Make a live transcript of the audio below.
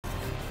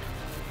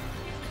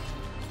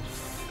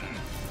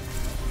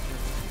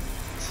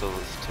still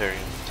is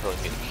Tyrion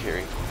telling me to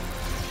carry.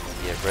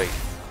 Yeah, right.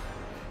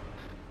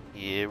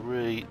 Yeah,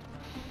 right.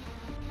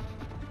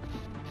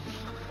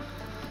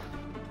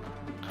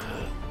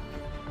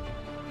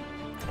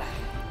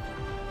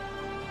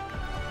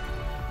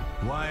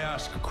 Why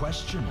ask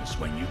questions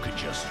when you could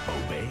just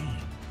obey?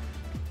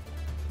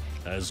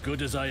 As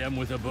good as I am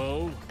with a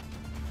bow,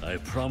 I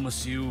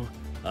promise you,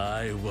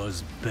 I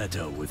was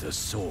better with a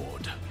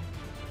sword.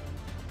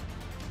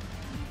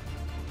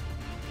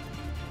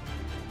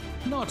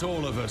 Not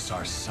all of us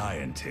are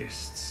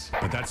scientists,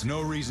 but that's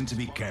no reason to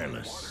be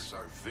careless. Waters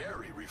are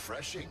very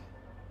refreshing.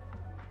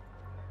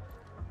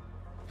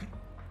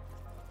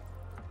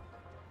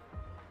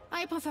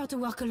 I prefer to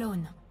work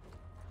alone.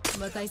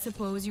 But I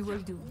suppose you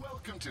will do.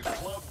 Welcome to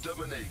Club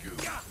Dominegu.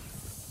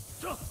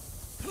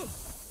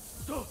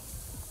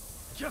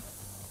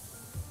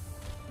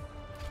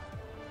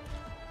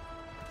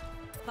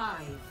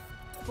 5,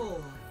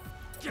 4,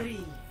 3,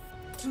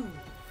 2,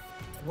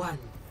 1.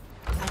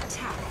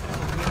 Attack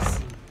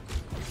commencing.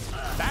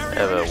 I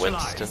have a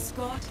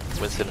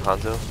Winston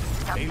Hanzo.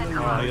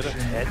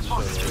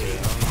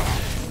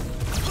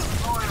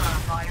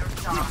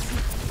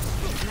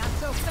 Not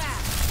so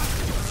fast.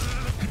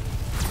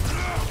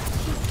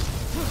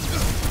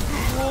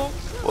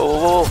 Whoa, whoa,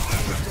 whoa.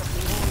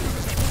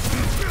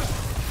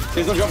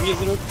 Please don't drop me,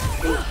 please don't.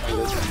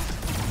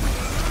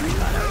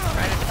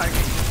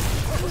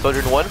 Soldier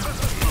in 1.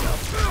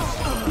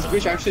 This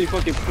bitch actually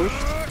fucking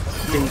pushed.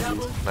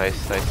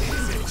 Nice, nice.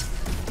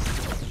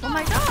 Oh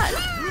my god!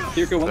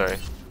 Kiriko one. Sorry.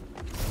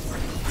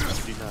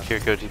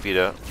 Kiriko TP'd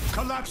out.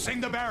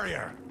 Collapsing the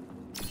barrier.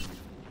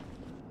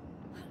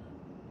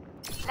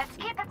 Let's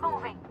keep it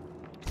moving.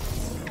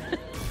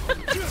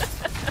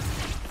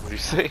 What do you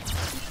say?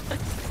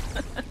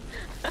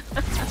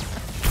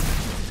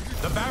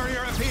 The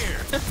barrier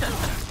appeared.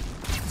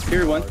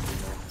 Here one.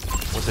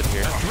 What's in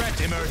here? A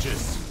threat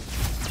emerges.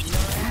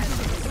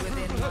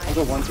 I'll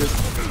go one, two.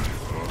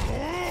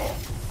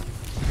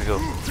 Here we go.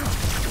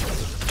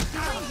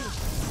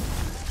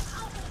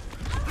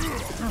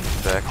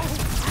 Back.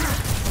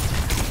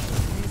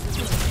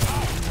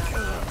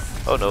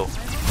 Oh no.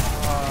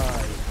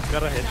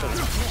 Got a headshot.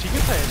 She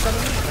gets a headshot.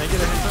 Can I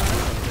get a headshot?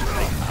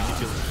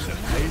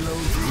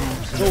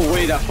 No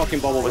way that fucking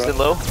bubble, Was bro. it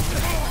low?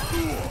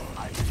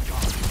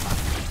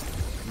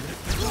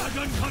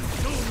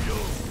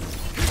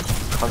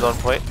 Hands on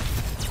point.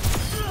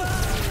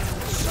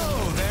 So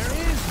there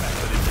is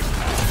method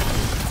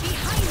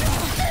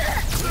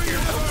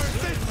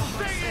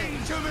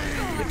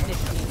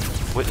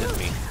Witness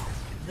me.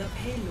 The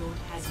payload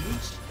has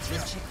reached the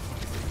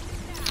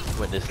checkpoint.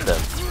 Witness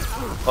them.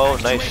 Oh,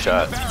 nice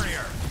shot.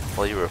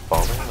 While you were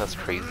falling? That's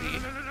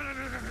crazy.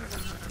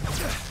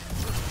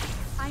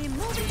 I am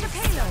moving the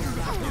payload.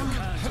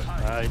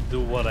 I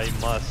do what I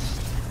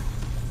must.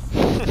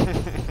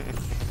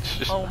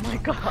 Oh my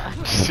god.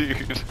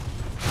 Dude.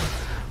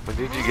 When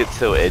did you get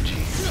so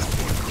edgy?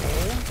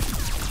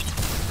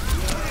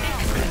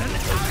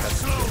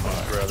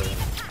 Brother.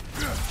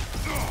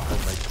 Oh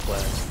my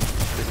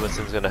class. This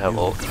Winston's gonna have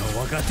ult.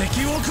 Oh,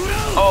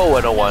 Oh,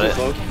 I don't want it.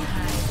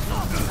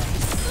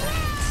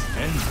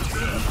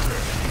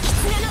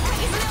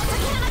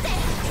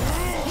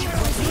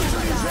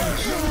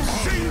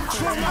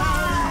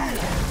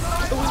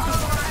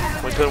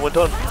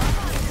 Winton.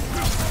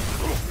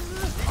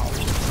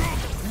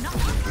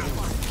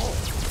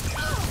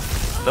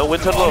 No,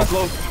 Winton low.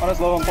 Honest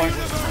low on point.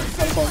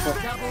 Honest low on point.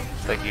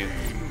 Thank you.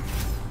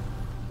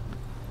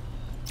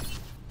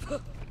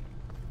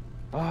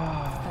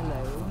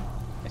 Hello.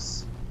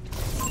 Nice.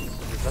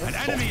 An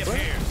enemy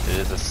appeared. It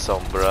is a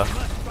Sombra.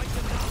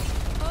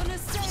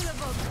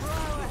 Unassailable, bro.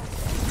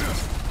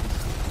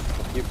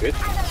 You bitch.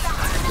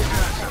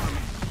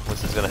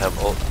 Winston's gonna have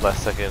ult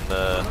last second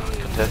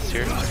contest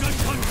here.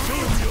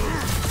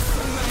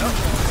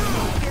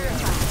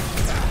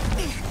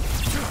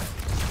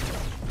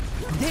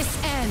 This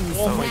ends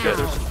Oh my god,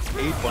 there's now.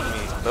 8 on me.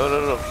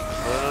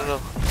 no.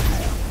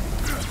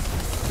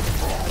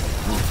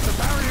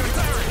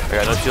 I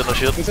got no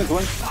shield. Vincent,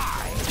 one.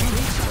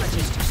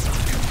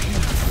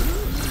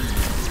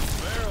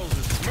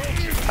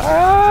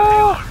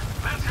 Ah!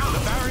 The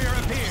barrier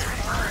appeared.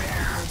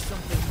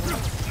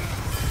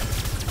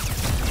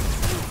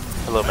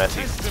 Hello,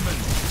 Massey.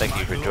 Thank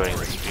you for joining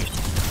the stream.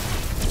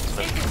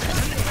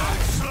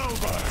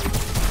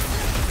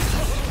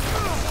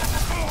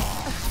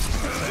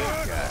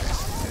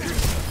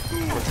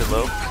 What's it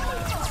low?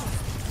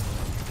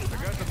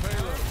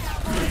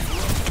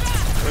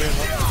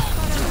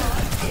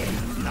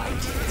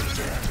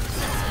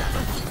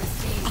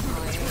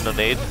 No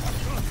nade?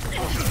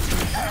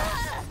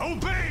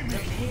 Obey me. The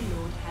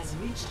payload has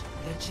reached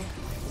the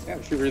checkpoint.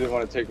 Damn, she really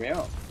want to take me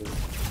out.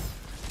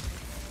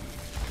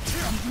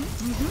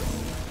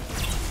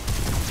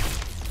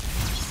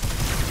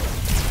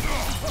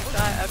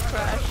 Got a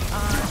crush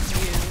on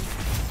you.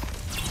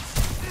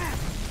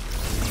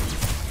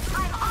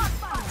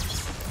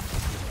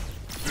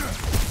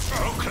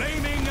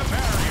 Proclaiming a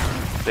barrier.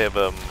 They have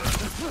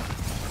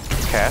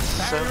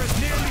cast. Barrier is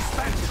nearly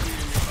spent.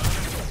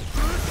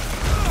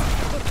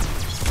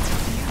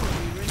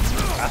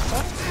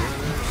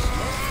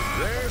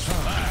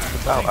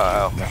 Ow,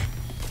 ow, ow.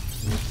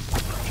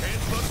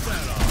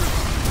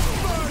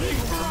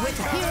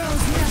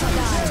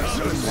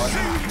 Heroes never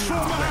die.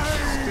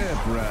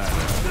 Step right.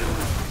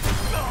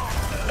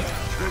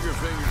 Trigger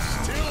fingers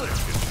still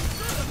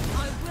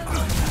itching.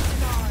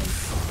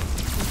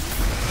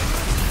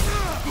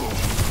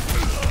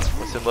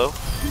 What's in low?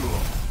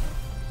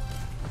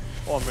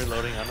 Oh, I'm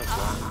reloading on as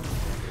well.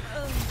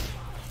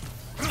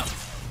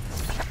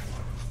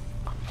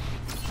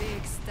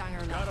 Big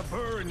stanger now. Got a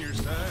burr in your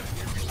side.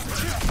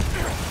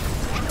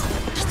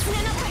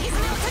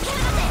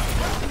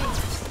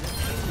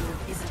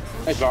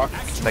 Hey, Jock.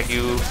 Thank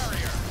you.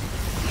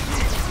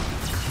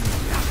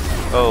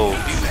 Oh,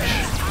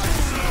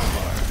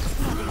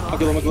 I'll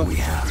kill him, I'll kill him.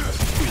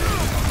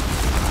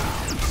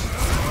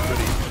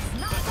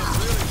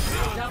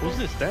 Who's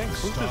this tank?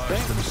 Who's this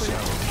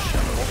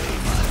tank?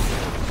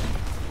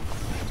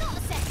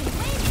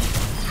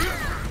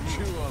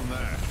 Chew on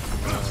that.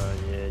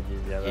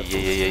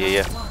 Yeah.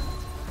 yeah.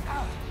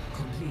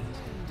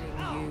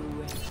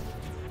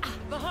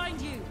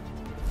 Behind you.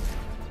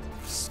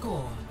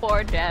 Score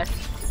Poor Dash.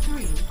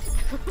 3.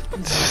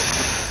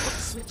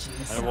 Switching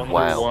I wonder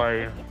Wow.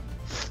 why.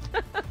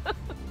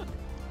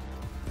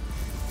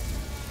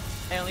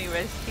 I only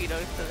res Tito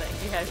so that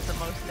he has the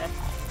most death.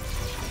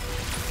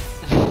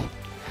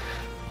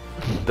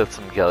 That's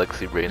some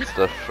galaxy brain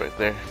stuff right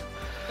there.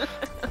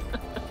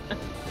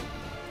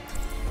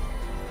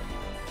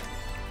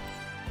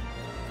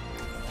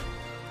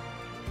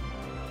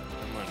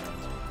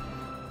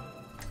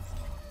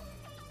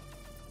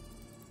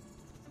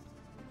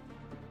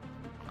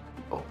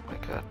 Oh my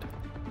god.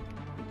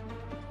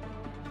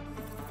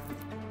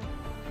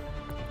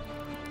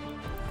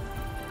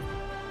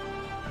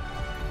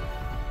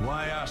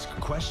 Why ask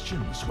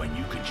questions when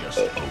you could just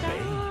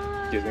obey?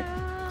 Excuse me.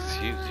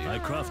 Excuse you. I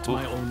craft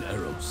my own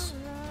arrows.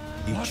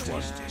 Each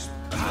one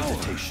a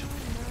meditation.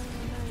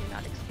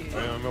 Not excused.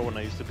 I remember when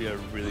I used to be a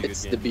really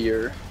It's good the game.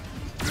 beer.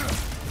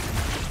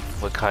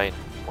 What kind?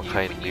 What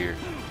kind of beer?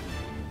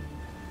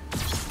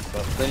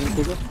 Then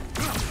Google?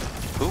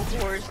 Who?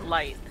 Coors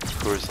Light.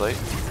 Coors Light?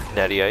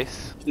 Natty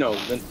Ice? No,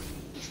 then.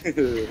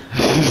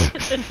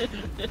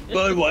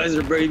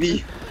 Budweiser,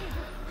 baby.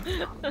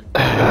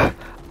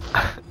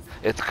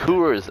 It's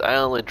Coors. I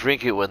only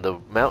drink it when the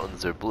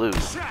mountains are blue.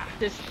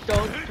 Just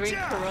don't drink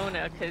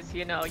Corona because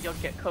you know you'll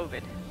get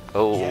COVID.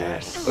 Oh,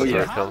 Yes. that's Oh, where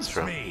yeah. it comes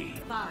from. Me.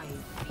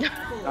 5.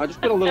 I'll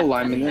just put a little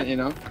lime in it, you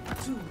know?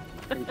 2.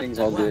 Everything's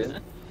all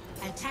good.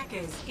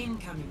 Attackers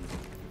incoming.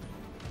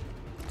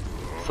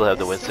 Still have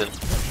the Winston.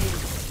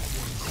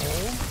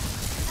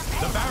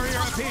 The barrier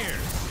appears.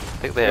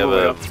 I think they have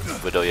a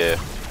Widow, yeah.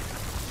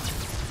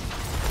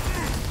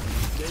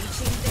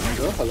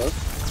 Oh, hello.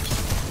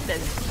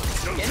 Says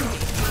Genji.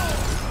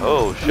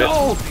 Oh shit.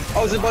 No!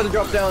 I was about to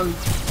drop down.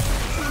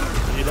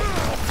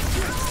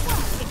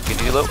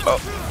 Can you low? Oh,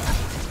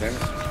 Damn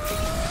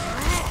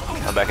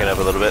it. I'm backing up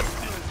a little bit.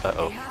 Uh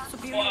oh.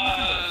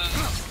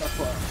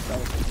 That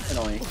was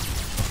annoying.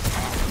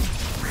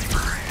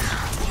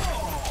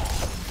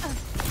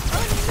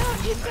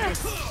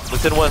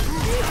 Within one.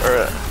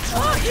 Or,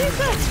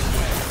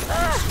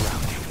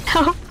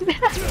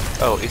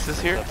 oh, Issa's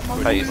here?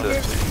 Hi,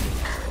 Issa.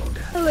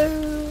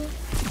 Hello.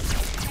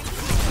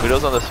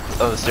 Widow's on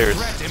the stairs.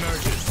 Threat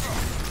emerges.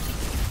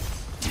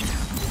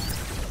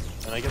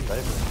 And I can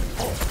dive.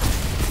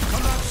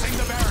 Collapsing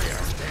the barrier.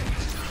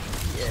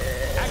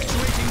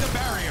 Actuating the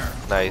barrier.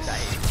 Nice.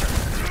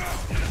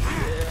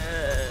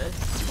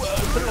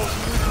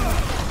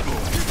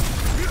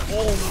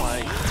 Oh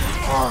my.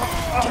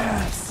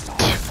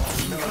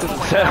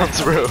 The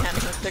sounds, bro.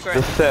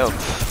 The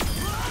sounds.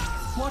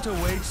 What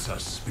awaits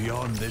us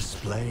beyond this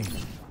plane?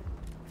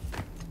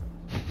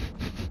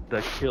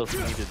 The kills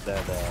needed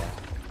that.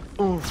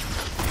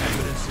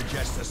 Evidence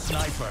suggests a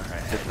sniper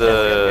ahead.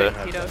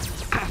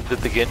 Did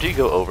the Genji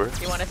go over?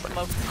 You want to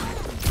smoke?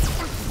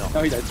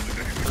 No, he did.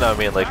 No, I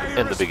mean like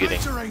in the beginning.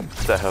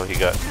 Is that how he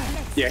got?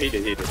 Yeah, he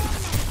did, he did.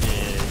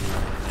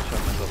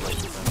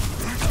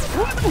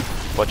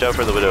 Watch out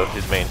for the Widow.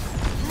 She's main.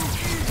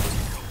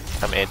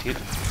 I'm anti.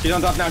 She's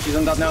on top now, she's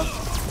on top now.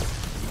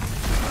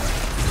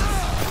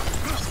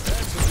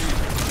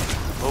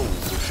 Oh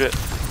shit.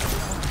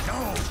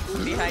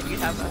 Behind you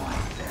have a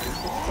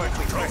Discord.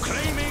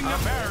 Proclaiming the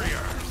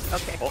barrier.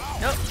 Okay.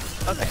 Nope.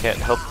 I Okay. can't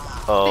help.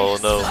 Oh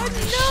no.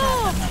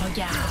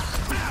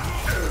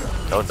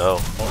 Oh no.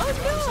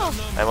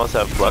 Oh I must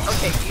have flux. no.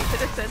 Okay, you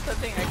should have said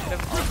something. I could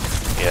have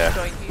also Yeah.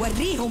 joined you.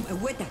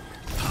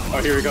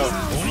 Oh, here we go.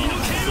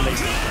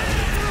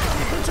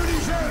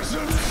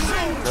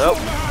 Nope.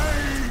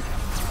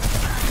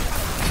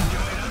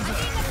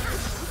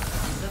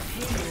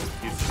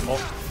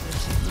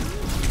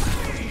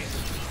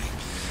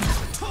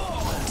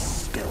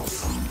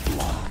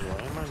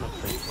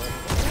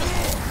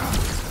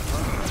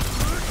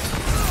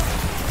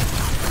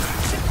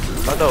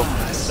 Oh no.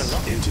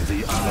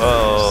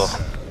 Oh.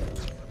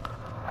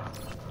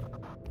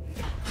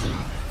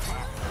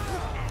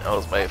 That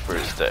was my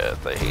first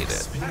death. I hate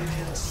it.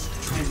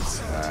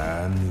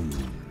 And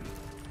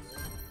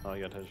Oh,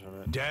 you got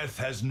headshot it. Death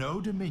has no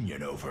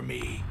dominion over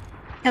me.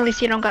 At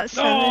least you don't got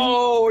 7.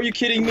 No, are you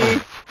kidding me?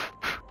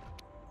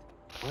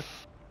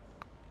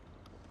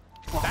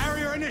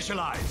 Barrier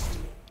initialized.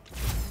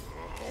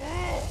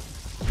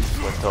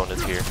 Winston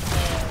is here.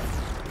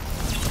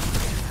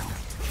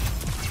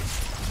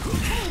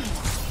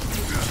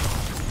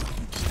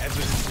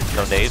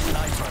 No nade.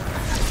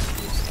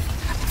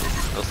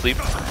 No sleep.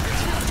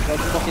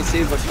 That's fucking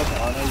saved by fucking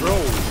Ana. Bro.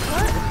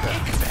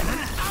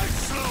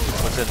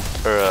 What's in?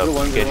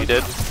 Or Genji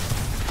dead?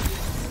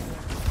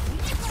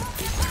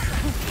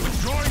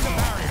 Withdrawing the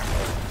barrier.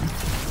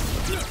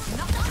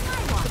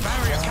 The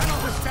barrier cannot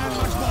withstand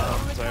much more.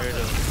 I'm tired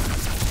of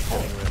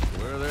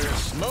Where there's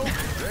smoke,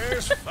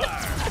 there's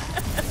fire.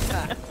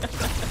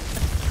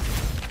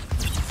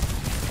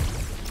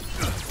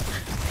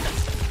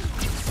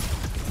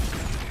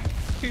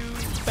 Too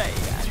bad.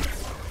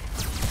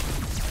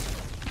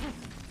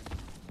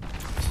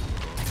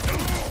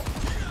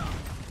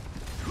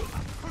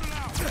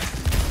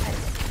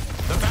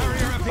 The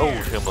barrier Oh,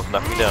 he almost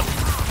knocked me down.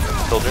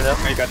 Soldier now?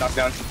 You got knocked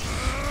down.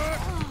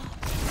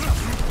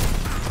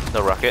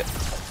 No rocket.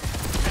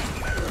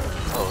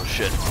 Oh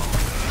shit.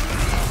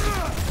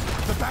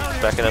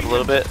 Backing up a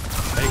little bit.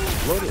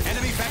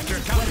 enemy vector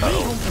coming.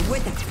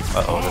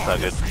 Uh-oh, that's not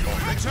good.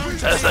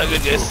 That's not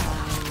good, guys.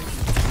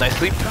 Nice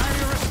sleep.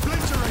 Barrier is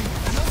splintering.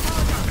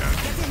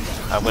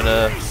 I'm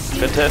gonna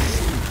contest.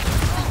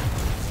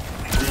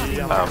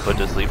 Put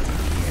to sleep.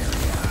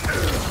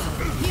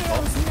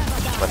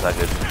 That's not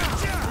good.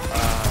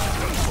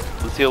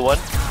 Lucille 1.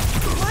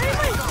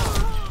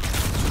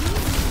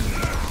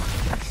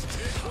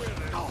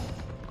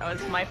 That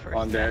was my first.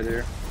 On there. The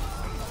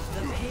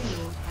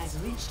payload has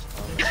reached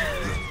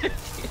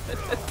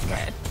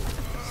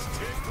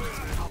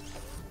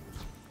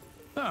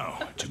Oh,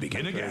 to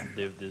begin again.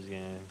 live this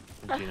game.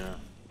 Gina.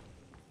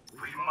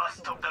 We must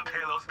stop the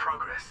payload's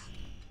progress.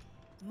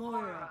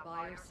 Moira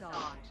by your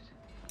side.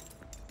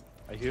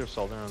 I hear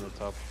Soldier on the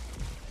top.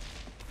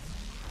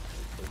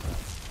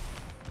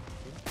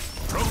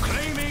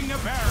 Proclaiming a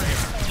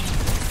barrier.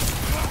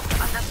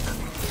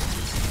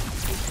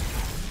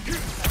 You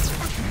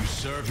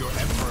serve your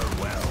emperor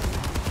well.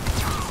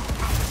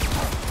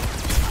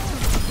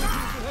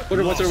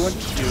 What's her one?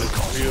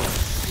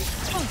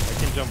 I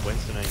can jump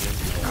Winston again.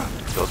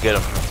 Go get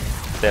him.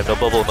 They have no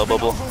bubble, no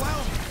bubble.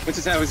 What's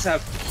his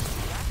have?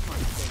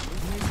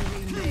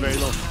 Very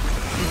low.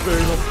 He's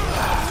very low.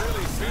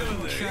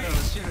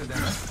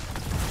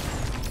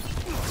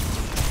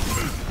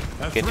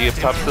 Genji up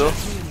top still?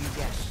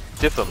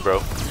 Diff him,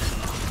 bro.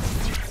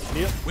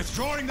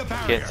 Withdrawing the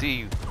barrier. Can't see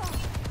you.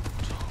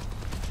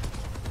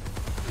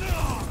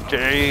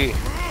 Jerry.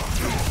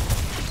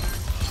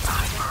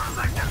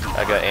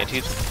 I got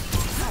antis.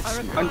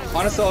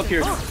 Ana's still up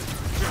here.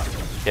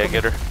 Yeah,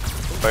 get her.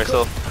 By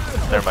herself.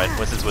 Never mind.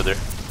 Winston's with her.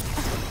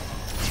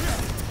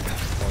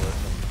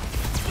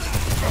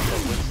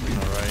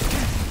 Alright.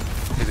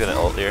 He's gonna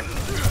ult here.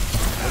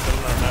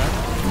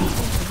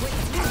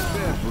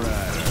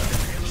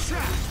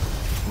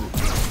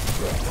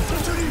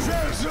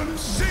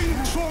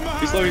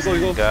 He's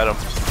low. Got him.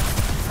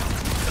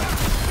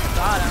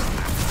 Got him.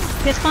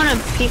 Just wanna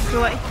peek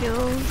what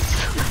heals.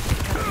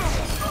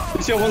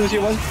 Lucio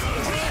one.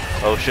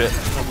 Oh shit.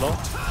 Low.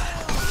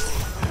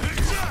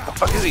 The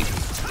fuck is he?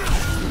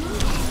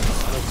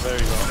 That's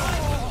very low.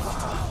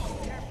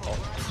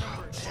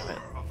 Damn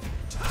it.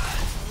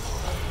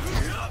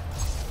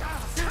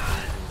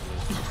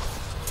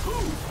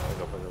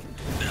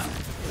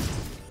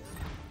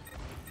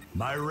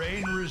 My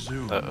reign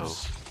resumes. Uh-oh.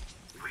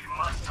 We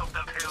must stop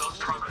the payload's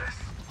progress.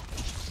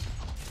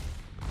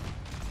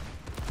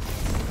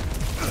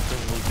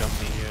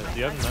 Jumping here. Do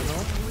you have another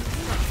one?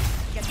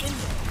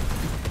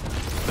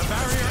 The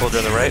barrier. Soldier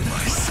on the right.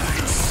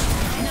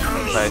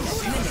 Nice.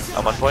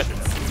 I'm on point.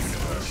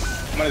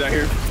 I'm gonna die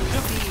here.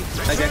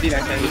 Nice anti.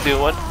 Lucio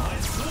 1.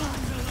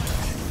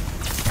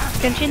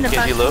 Genji in the back.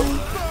 Genji low.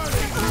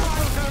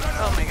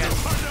 Oh my god.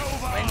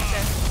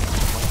 Winston.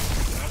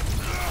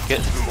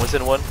 Get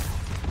Winston 1.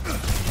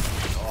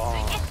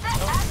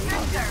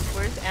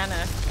 Where's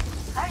Anna?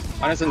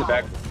 Ana's in the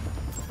back.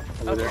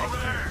 Over there.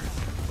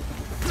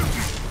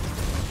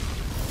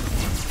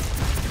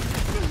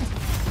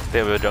 They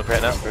have a junk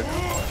right now.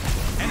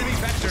 Enemy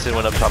vector. Winston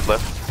 1 up top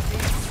left.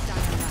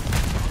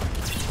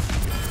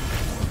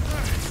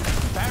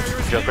 Barrier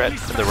is Junkrat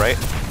to the right.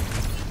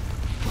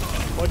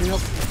 Why do you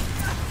help?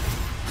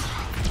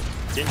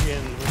 Genji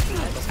and Winston.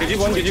 Did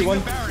you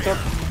one? What's up?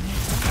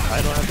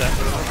 I don't have that.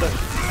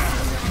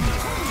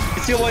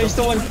 He's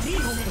still one.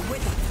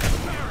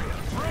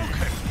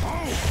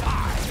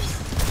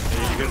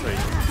 Yeah, you good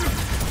right?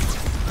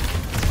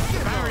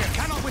 barrier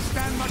cannot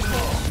withstand much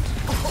more.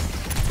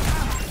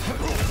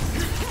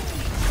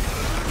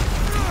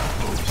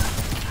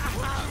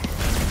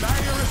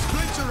 Barrier is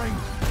splintering.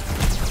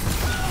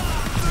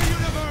 The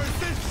universe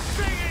is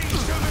singing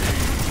to me.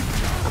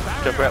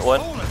 Junkrat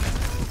 1.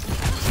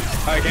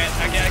 I can't.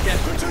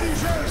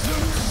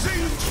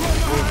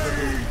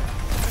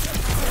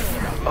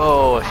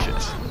 Oh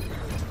shit.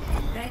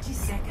 30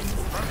 seconds.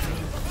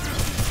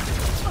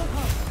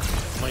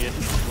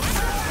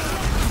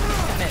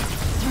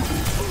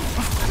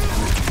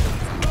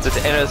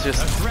 and it was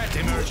just. Threat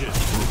emerges.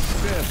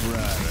 Step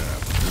right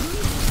up.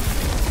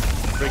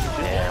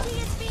 Damn.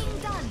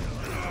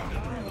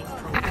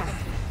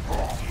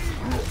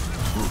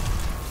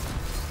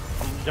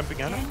 I'm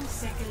jumping on it. 10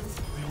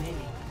 seconds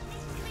remaining.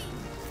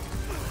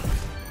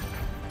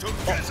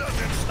 Together,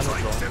 then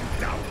strike them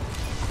down.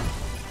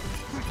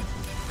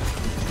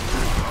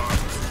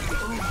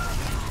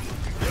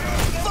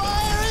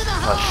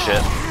 Oh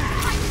shit.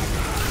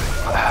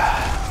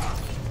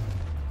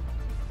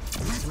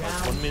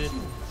 1 minute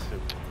to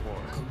 4.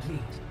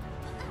 Complete.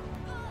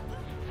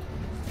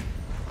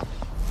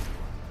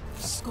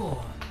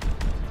 Score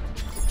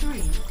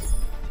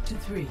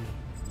 3-3.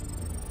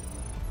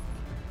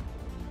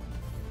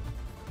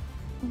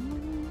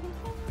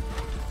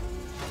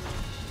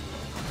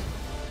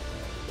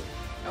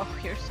 Oh,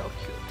 you're so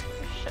cute.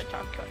 Shut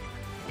up, good.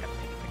 Gotta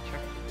take a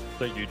picture.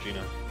 Thank you,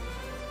 Gina.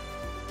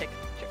 Take a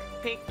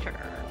picture.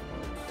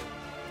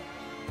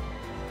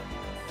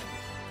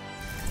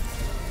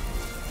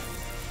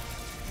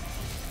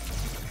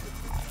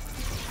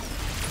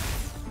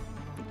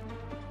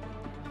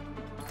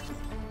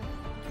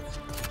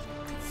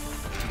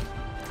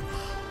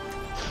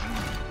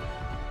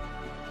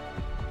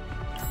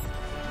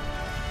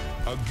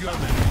 A gun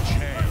in the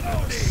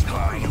chance.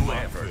 Are you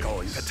ever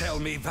going to tell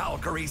me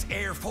Valkyrie's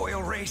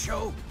airfoil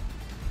ratio?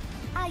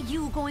 Are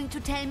you going to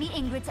tell me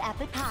Ingrid's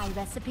apple pie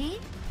recipe?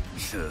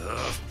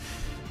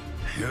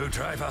 You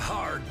drive a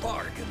hard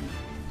bargain.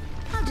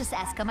 I'll just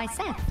ask her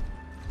myself.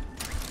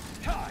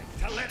 Time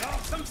to let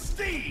off some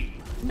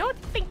steam! No,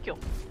 thank you.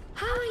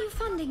 How are you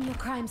funding your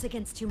crimes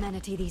against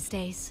humanity these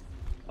days?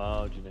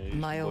 Oh, Gina.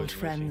 My old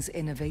friend's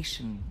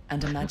innovation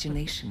and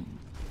imagination.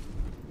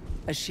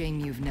 A shame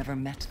you've never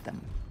met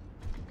them.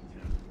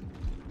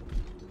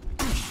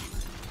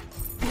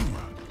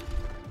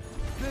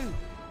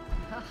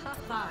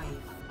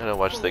 I'm gonna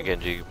watch the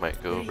Genji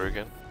might go over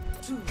again.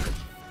 2,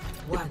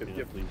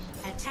 1.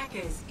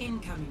 Attackers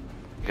incoming.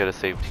 You gotta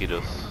save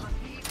Tito's.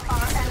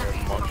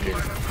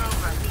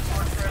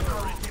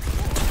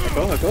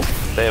 Go, go.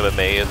 They have a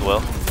Mei as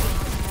well.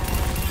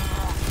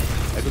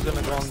 I was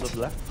gonna go on the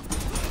left.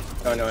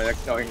 No, no,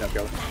 no, he's not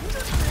going.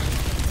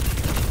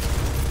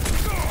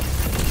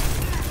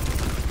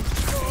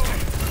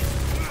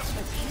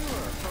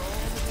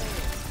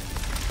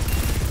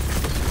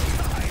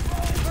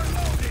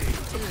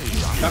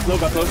 Back low,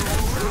 back low.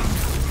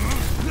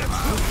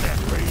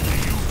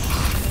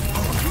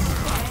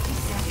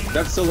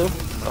 That's so low.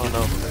 Oh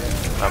no,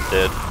 I'm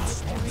dead.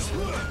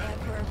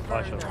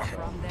 Flash up.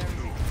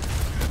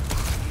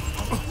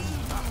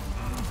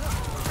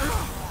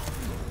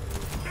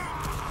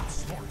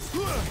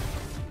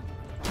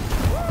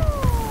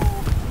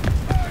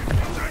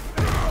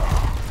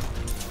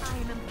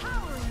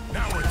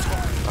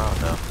 Oh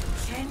no.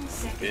 10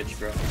 seconds. Bitch,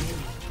 bro.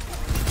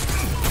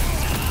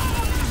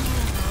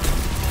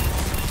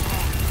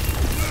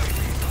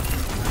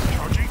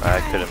 I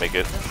couldn't make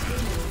it.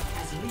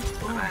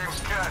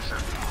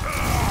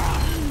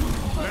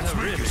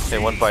 Hey,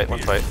 one fight, one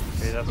fight.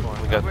 Okay, that's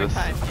one. We got We're this.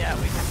 time. Yeah,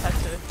 we just had to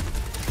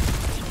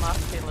push them off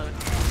payload.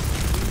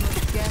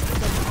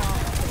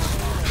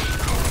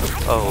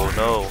 Oh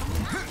no.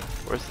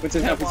 Where's What's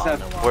it have? What's that?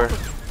 Where?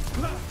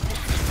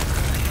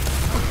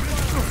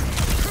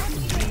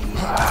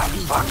 Ah,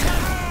 fuck.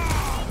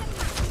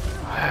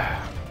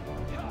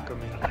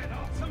 Coming.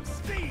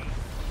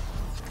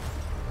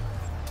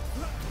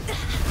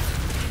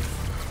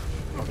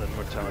 Oh, that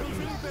mortality.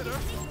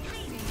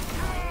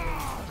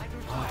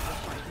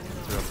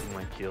 Interrupting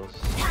my kills.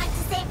 Time to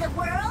save the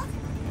world?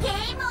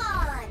 Game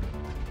on!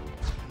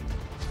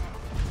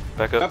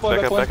 Back up, Back one,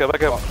 back up, back back up,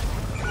 back up.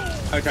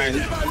 I'm trying.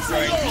 Now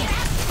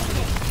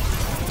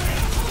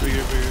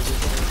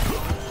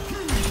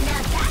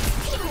that's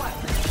teamwork!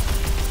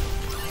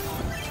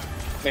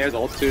 He has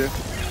ult too.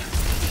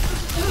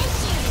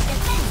 Initiated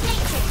defense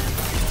matrix!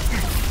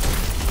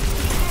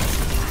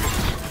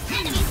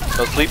 Enemies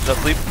No sleep, no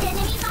sleep.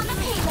 Enemies on the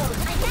payload!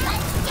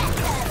 Let's get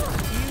them!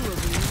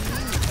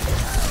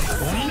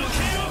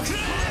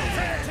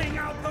 Setting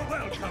out the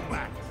welcome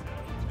back!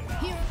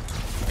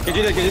 Can you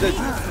do that? Can you do that?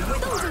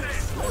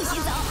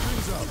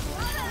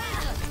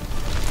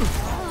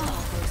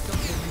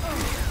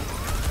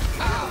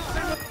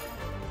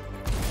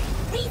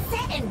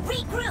 Reset and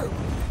regroup!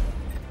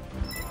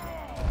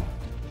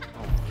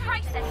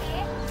 Right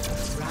here!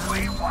 We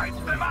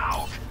wiped them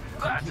out!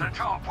 That's a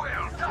job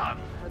well done!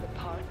 For the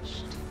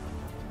parched.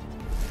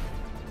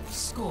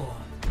 Score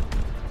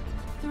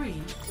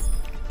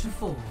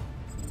 3-4.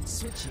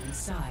 Switching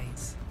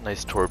sides.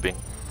 Nice torping.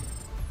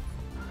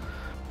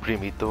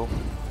 Primito.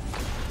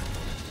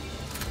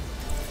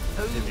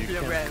 If you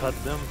can cut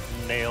them,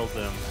 nail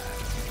them.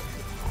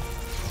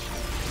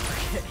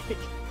 Okay.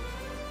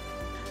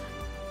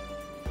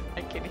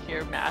 I can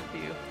hear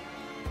Matthew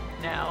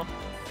now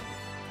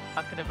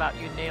talking about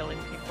you nailing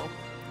people.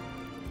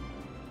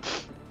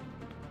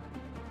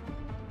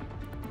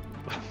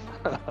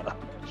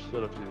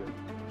 Shut up, dude.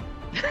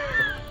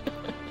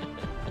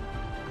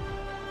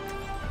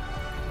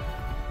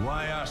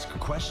 Why ask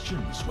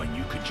questions when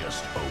you could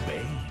just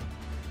obey?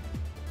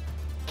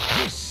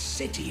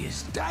 city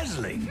is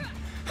dazzling.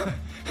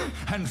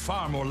 And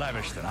far more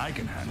lavish than I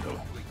can handle.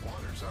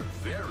 Waters are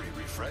very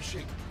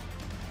refreshing.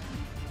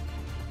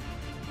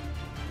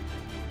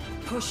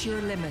 Push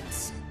your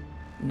limits.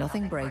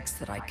 Nothing breaks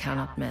that I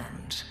cannot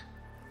mend.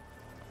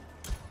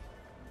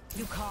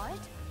 You call it?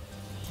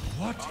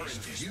 What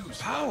infused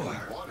power?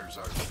 Waters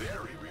are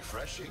very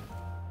refreshing.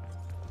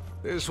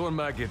 This one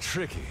might get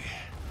tricky.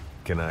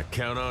 Can I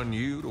count on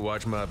you to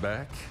watch my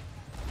back?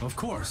 Of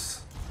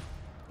course.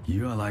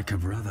 You are like a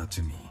brother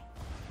to me.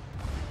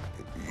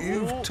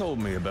 You've told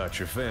me about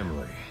your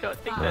family. Don't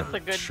think that's a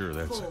I'm good. sure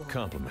that's a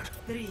compliment.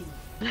 3,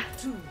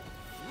 2,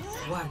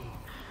 1.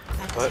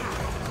 What?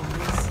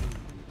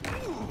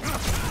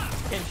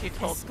 And she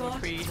told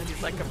McCree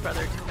he's like a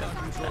brother to him.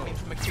 That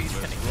means McCree's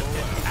gonna kick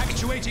it.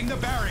 Actuating the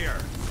barrier.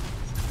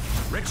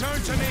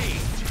 Return to me.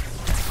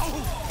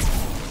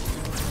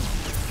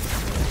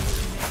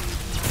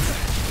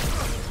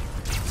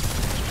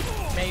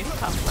 May's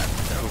top left,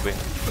 so. Moving.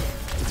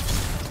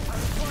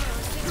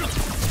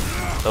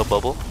 No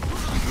bubble.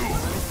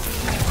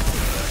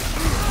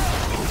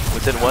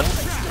 Within one.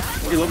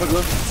 Get low,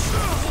 low.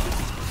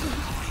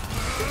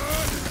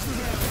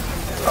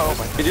 Oh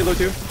my. Get low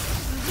too.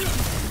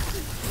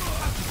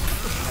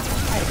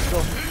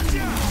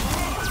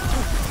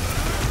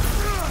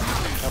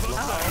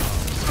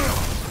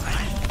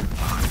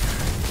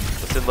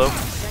 Within low.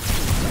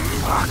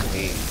 Fuck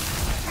me.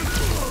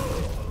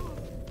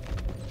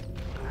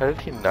 How did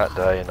he not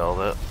die in all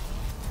that?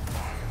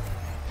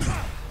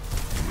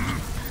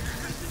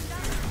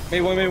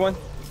 Made one.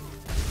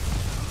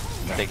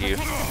 Thank you.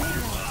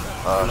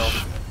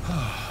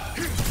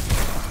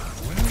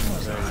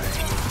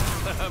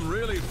 I'm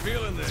really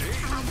feeling the heat.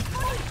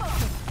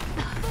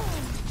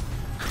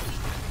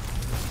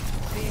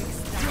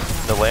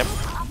 No lamp.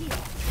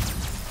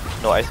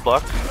 No ice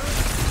block.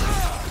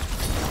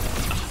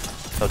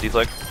 No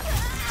deflect.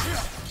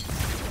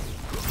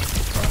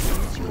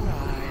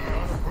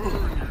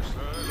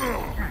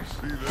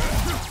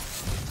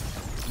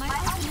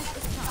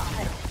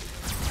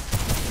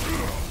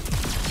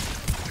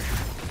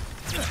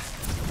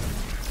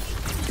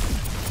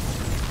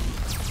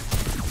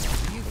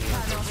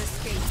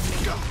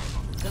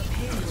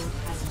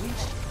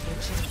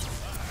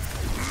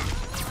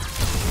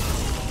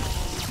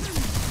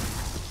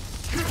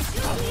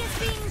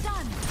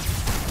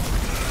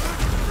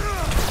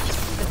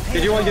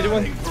 Get you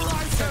one.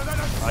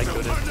 I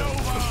couldn't.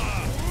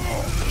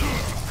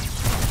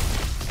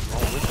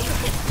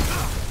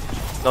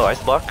 No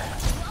ice block.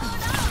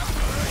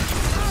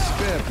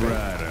 Step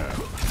right up.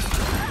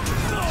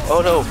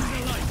 Oh no.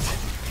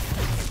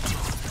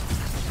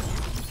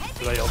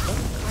 Did I open?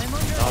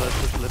 No, let's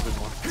push a little bit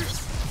more.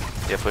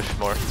 Yeah, push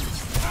more.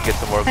 Get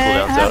some more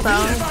cooldowns out.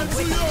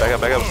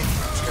 Back up.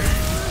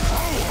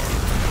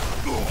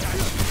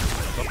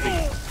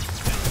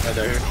 Right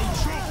there.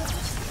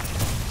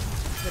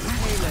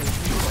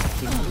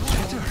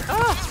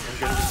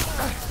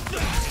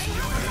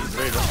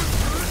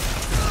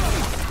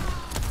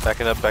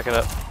 Backing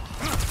up.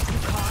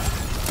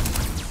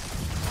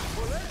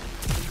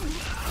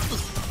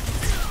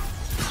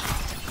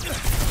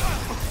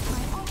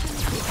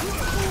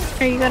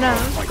 Are you gonna?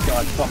 Oh my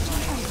god, fuck.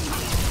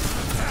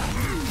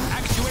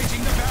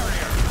 Actuating the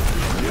barrier.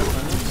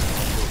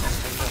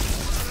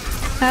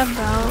 Have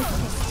bow.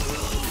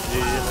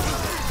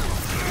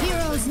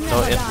 Heroes No,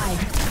 never in. die.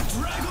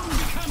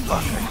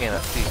 Fuck, I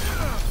cannot see.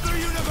 The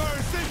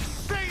universe is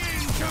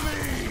singing to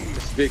me.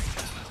 It's big.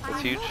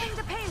 It's huge.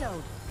 The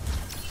payload.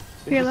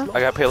 Payload. I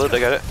got payload, I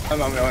got it.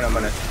 I'm on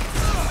it.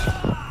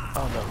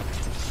 Oh no.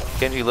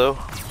 Genji low.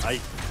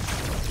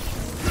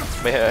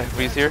 May I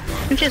freeze here?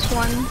 Just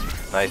one.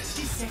 Nice.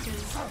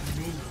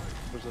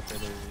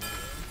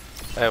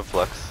 I have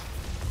flux.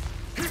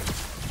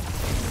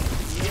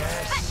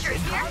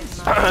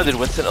 Did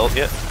Winston ult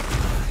yet?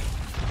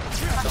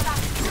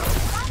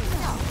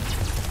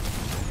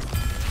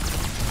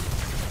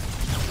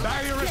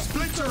 Barrier is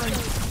splintering.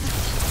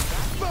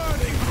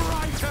 Burning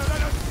brighter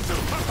than a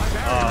super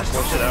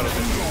Force it out of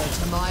it.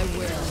 My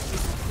will.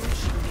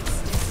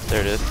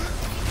 There it is.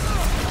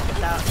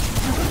 It's out.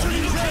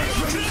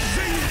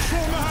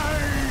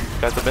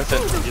 Got the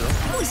Vincent.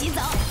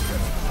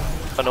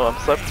 Oh no, I'm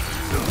slept.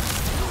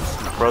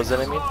 Frozen,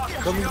 I mean.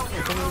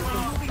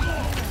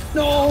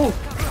 No!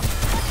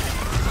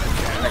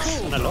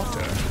 I locked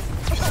her.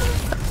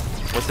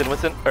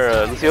 Winston,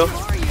 or Lucio.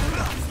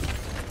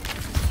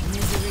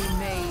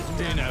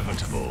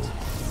 Inevitable,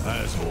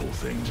 as all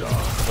things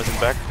are. Winston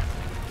back.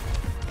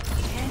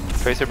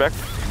 Tracer back.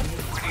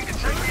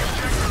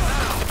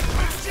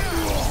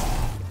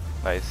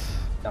 Nice.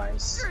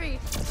 Nice.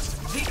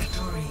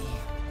 Victory.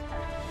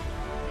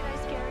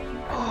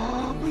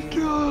 Oh my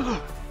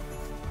god.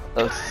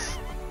 That's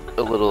a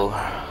little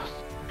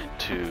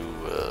too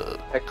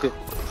Active.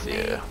 close,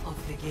 yeah. Of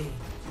the game.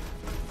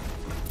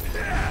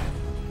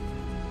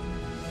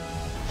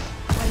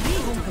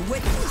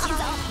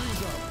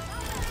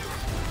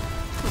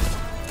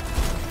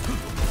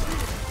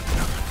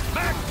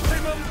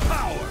 Maximum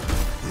power.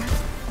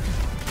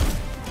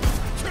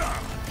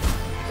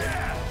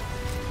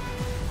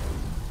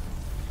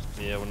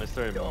 when I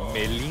started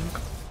mailing,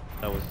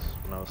 that was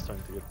when I was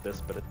starting to get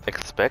desperate.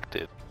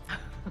 Expected.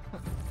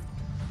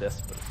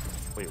 Desperate.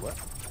 Wait, what?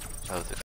 That was